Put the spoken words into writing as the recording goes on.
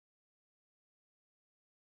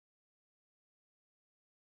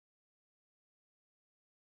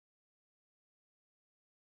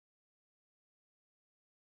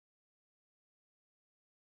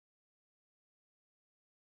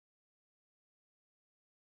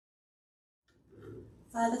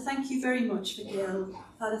Father, thank you very much for Gail.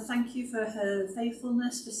 Father, thank you for her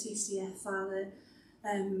faithfulness for CCF, Father,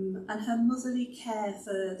 and her motherly care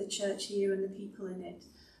for the church here and the people in it.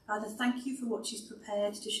 Father, thank you for what she's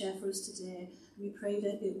prepared to share for us today. We pray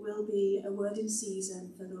that it will be a word in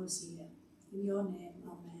season for those here. In your name,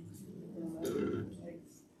 amen.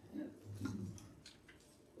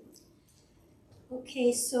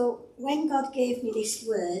 Okay, so when God gave me this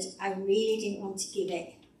word, I really didn't want to give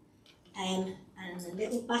it. And a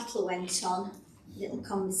little battle went on, a little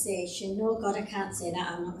conversation. No, God, I can't say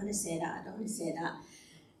that. I'm not going to say that. I don't want to say that.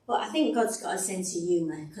 But I think God's got a sense of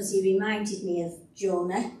humour, because he reminded me of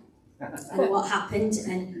Jonah and what happened.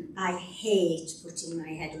 And I hate putting my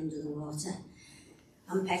head under the water.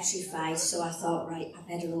 I'm petrified, so I thought, right, I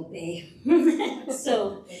better obey.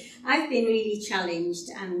 So I've been really challenged,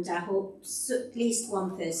 and I hope at least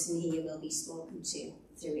one person here will be spoken to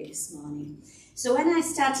through it this morning. So when I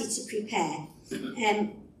started to prepare,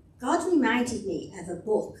 God reminded me of a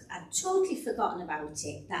book. I'd totally forgotten about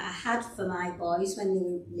it, that I had for my boys when they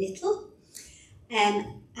were little.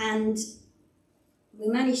 And we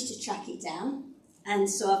managed to track it down. And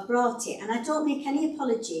so I've brought it. And I don't make any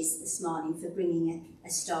apologies this morning for bringing a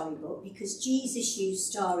storybook, because Jesus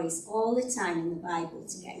used stories all the time in the Bible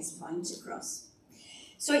to get his point across.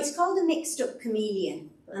 So it's called The Mixed Up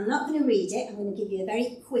Chameleon. I'm not going to read it. I'm going to give you a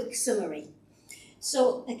very quick summary.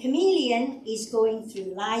 So a chameleon is going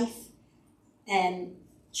through life,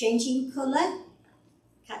 changing colour,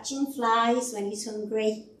 catching flies when he's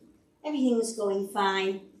hungry. Everything's going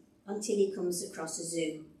fine until he comes across a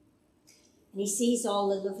zoo. And he sees all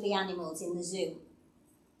the lovely animals in the zoo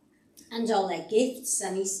and all their gifts,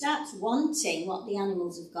 and he starts wanting what the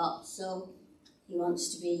animals have got. So he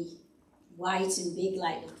wants to be white and big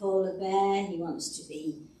like the polar bear. He wants to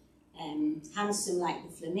be handsome like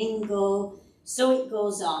the flamingo. So it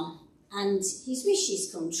goes on, and his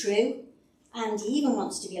wishes come true, and he even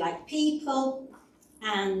wants to be like people,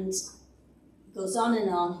 and it goes on and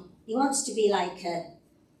on. He wants to be like a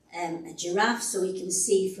giraffe, so he can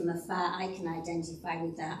see from afar. I can identify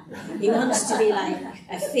with that. He wants to be like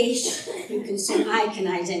a fish who can swim. I can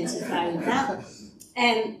identify with that.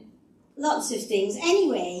 Lots of things.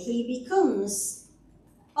 Anyway, he becomes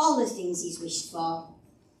all the things he's wished for.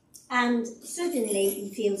 And suddenly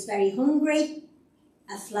he feels very hungry.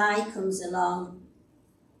 A fly comes along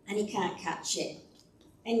and he can't catch it.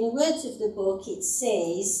 In the words of the book, it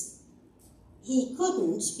says he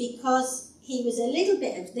couldn't because he was a little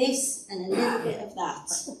bit of this and a little bit of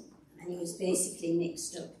that. And he was basically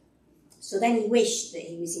mixed up. So then he wished that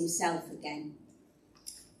he was himself again.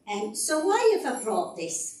 So why have I brought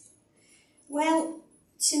this? Well,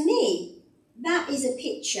 to me, that is a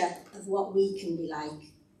picture of what we can be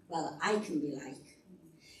like. Well, I can be like.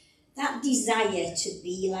 That desire to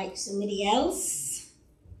be like somebody else,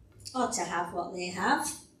 or to have what they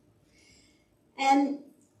have.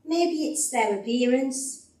 Maybe it's their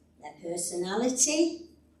appearance, their personality,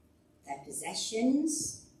 their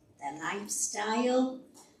possessions, their lifestyle,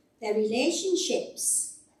 their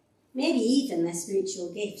relationships, maybe even their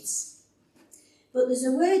spiritual gifts. But there's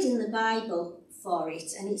a word in the Bible for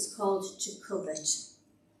it, and it's called to covet.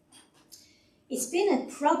 It's been a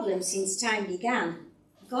problem since time began.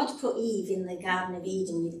 God put Eve in the Garden of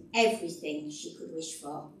Eden with everything she could wish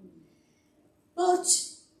for. But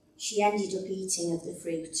she ended up eating of the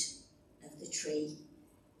fruit of the tree.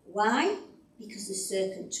 Why? Because the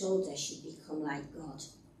serpent told her she'd become like God.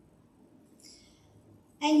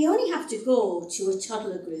 And you only have to go to a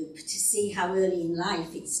toddler group to see how early in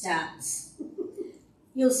life it starts.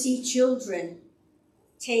 You'll see children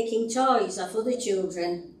taking toys off other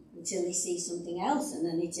children until they see something else, and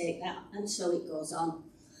then they take that, and so it goes on.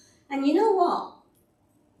 And you know what?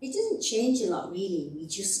 It doesn't change a lot, really. We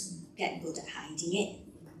just get good at hiding it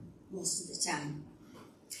most of the time.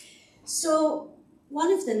 So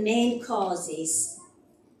one of the main causes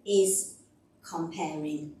is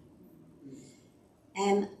comparing.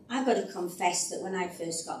 I've got to confess that when I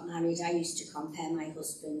first got married, I used to compare my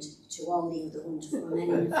husband to all the other wonderful men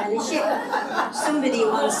in the fellowship.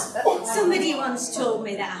 Somebody once told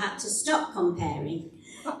me that I had to stop comparing.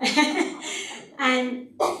 And,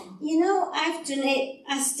 you know, I've done it,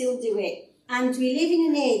 I still do it. And we live in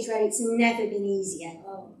an age where it's never been easier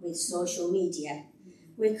with social media.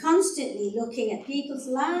 We're constantly looking at people's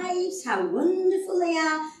lives, how wonderful they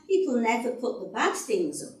are. People never put the bad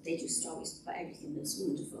things up. They just always put everything that's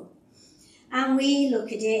wonderful. And we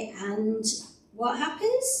look at it, and what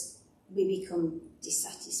happens? We become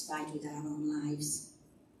dissatisfied with our own lives.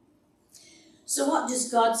 So what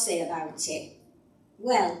does God say about it?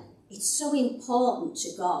 Well, it's so important to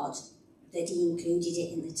God that he included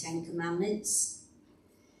it in the Ten Commandments.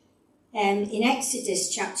 In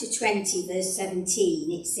Exodus chapter 20, verse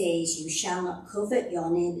 17, it says, "You shall not covet your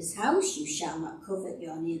neighbour's house, you shall not covet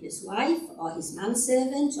your neighbour's wife, or his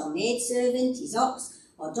manservant, or maidservant, his ox,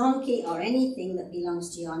 or donkey, or anything that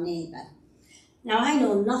belongs to your neighbour." Now, I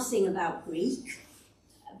know nothing about Greek,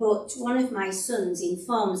 but one of my sons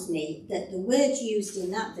informs me that the word used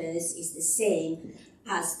in that verse is the same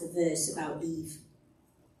as the verse about Eve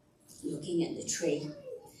looking at the tree.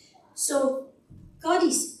 So God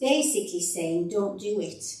is basically saying, don't do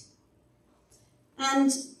it.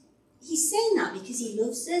 And he's saying that because he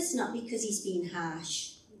loves us, not because he's being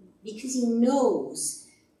harsh. Because he knows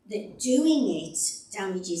that doing it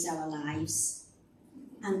damages our lives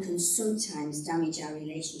and can sometimes damage our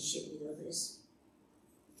relationship with others.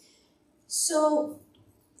 So,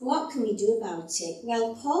 what can we do about it?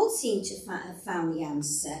 Well, Paul seemed to have found the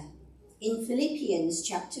answer in Philippians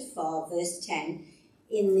chapter 4, verse 10,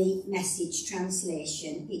 in the Message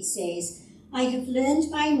translation. It says, "I have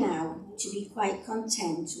learned by now to be quite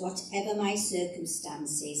content whatever my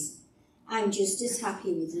circumstances. I'm just as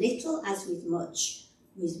happy with little as with much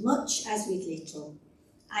as with little.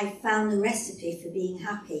 I've found the recipe for being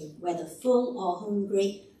happy, whether full or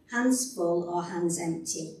hungry, hands full or hands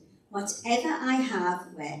empty. Whatever I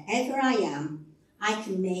have, wherever I am, I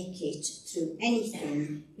can make it through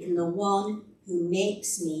anything in the one who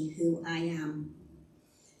makes me who I am."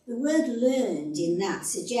 The word learned in that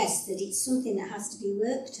suggests that it's something that has to be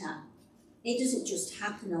worked at. It doesn't just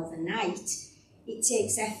happen overnight. It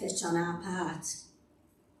takes effort on our part.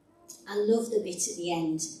 I love the bit at the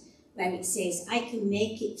end where it says, "I can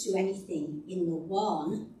make it through anything in the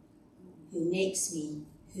one who makes me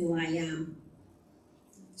who I am."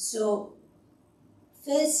 So,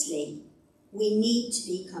 firstly, we need to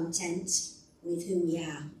be content with who we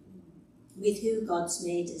are, with who God's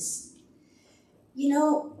made us. You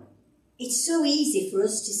know, it's so easy for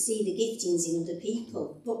us to see the giftings in other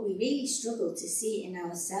people, but we really struggle to see it in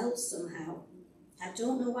ourselves somehow. I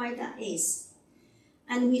don't know why that is.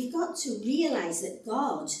 And we've got to realise that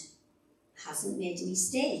God hasn't made a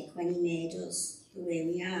mistake when he made us the way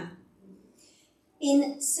we are.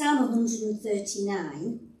 In Psalm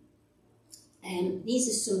 139, these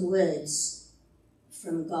are some words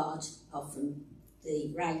from God, or from the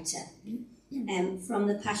writer, from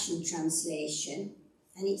the Passion Translation,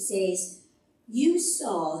 and it says, "You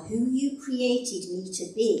saw who you created me to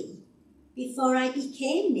be before I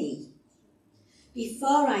became me.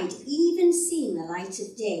 Before I'd even seen the light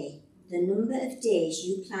of day, the number of days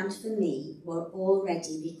you planned for me were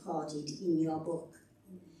already recorded in your book.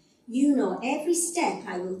 You know every step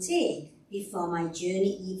I will take before my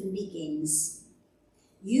journey even begins.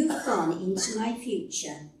 You've gone into my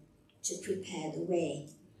future to prepare the way."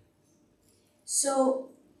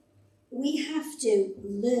 So we have to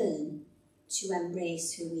learn to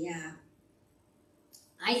embrace who we are.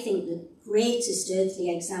 I think the greatest earthly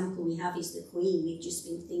example we have is the Queen. We've just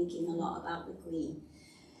been thinking a lot about the Queen.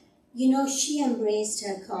 You know, she embraced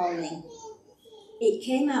her calling. It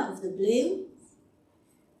came out of the blue,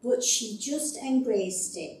 but she just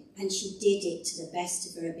embraced it, and she did it to the best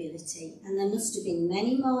of her ability. And there must have been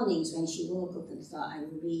many mornings when she woke up and thought, "I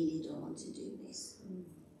really don't want to do this."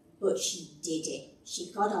 But she did it.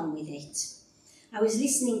 She got on with it. I was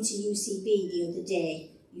listening to UCB the other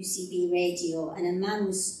day, UCB radio, and a man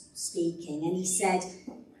was speaking, and he said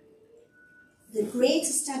the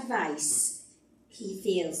greatest advice he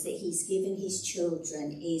feels that he's given his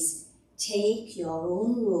children is take your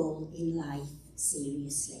own role in life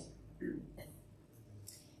seriously.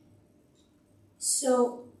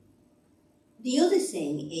 So the other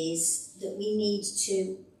thing is that we need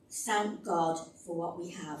to thank God for what we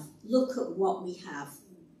have. Look at what we have,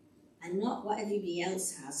 and not what everybody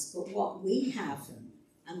else has, but what we have,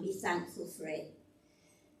 and be thankful for it.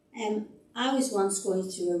 I was once going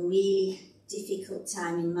through a really difficult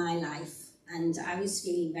time in my life, and I was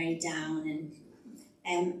feeling very down,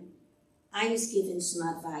 and I was given some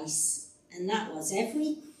advice, and that was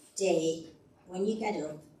every day when you get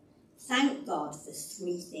up, thank God for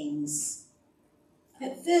 3 things.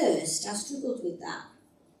 At first, I struggled with that,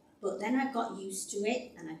 but then I got used to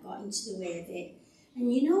it, and I got into the way of it.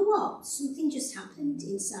 And you know what? Something just happened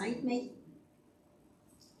inside me.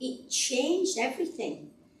 It changed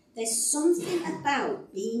everything. There's something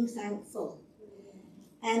about being thankful.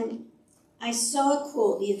 I saw a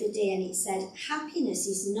quote the other day, and it said, "Happiness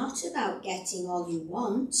is not about getting all you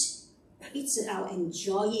want, it's about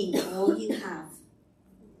enjoying all you have."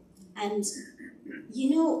 And you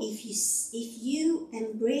know, if you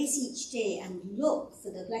embrace each day and look for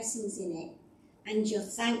the blessings in it, and you're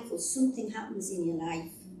thankful, something happens in your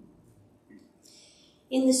life.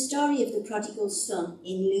 In the story of the prodigal son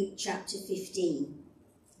in Luke chapter 15,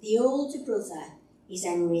 the older brother is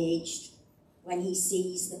enraged when he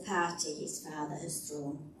sees the party his father has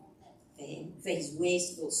thrown for him, for his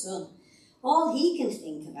wasteful son. All he can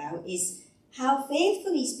think about is how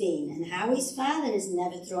faithful he's been and how his father has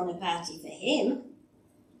never thrown a party for him.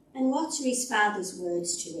 And what are his father's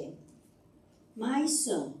words to him? "My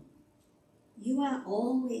son, you are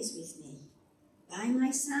always with me, by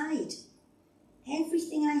my side.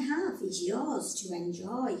 Everything I have is yours to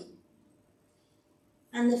enjoy."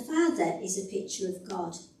 And the Father is a picture of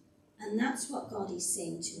God, and that's what God is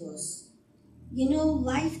saying to us. You know,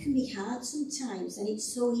 life can be hard sometimes, and it's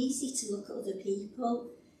so easy to look at other people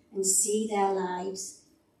and see their lives,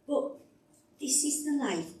 but this is the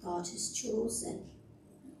life God has chosen.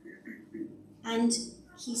 And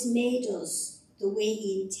he's made us the way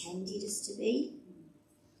he intended us to be.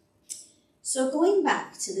 So going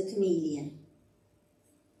back to the chameleon,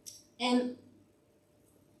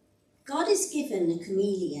 God has given the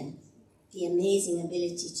chameleon the amazing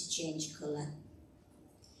ability to change colour.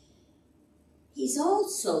 He's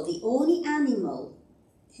also the only animal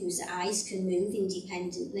whose eyes can move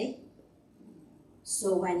independently.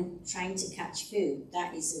 So when trying to catch food,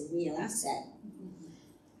 that is a real asset.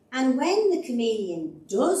 And when the chameleon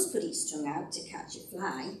does put its tongue out to catch a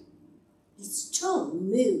fly, its tongue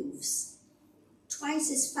moves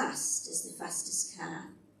twice as fast as the fastest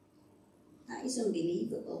car. That is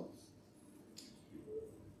unbelievable.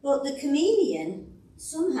 But the chameleon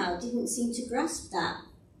somehow didn't seem to grasp that.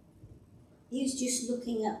 He was just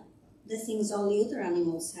looking at the things all the other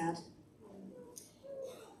animals had.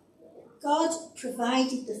 God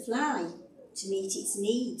provided the fly to meet its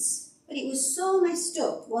needs, but it was so messed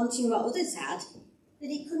up wanting what others had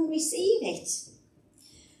that it couldn't receive it.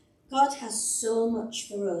 God has so much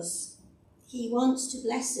for us. He wants to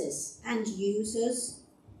bless us and use us.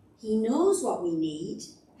 He knows what we need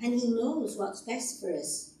and he knows what's best for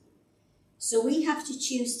us. So we have to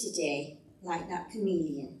choose today, like that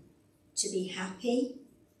chameleon, to be happy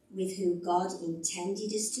with who God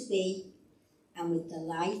intended us to be and with the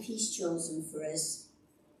life he's chosen for us.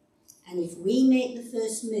 And if we make the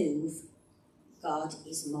first move, God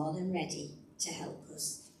is more than ready to help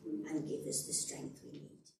us and give us the strength we need.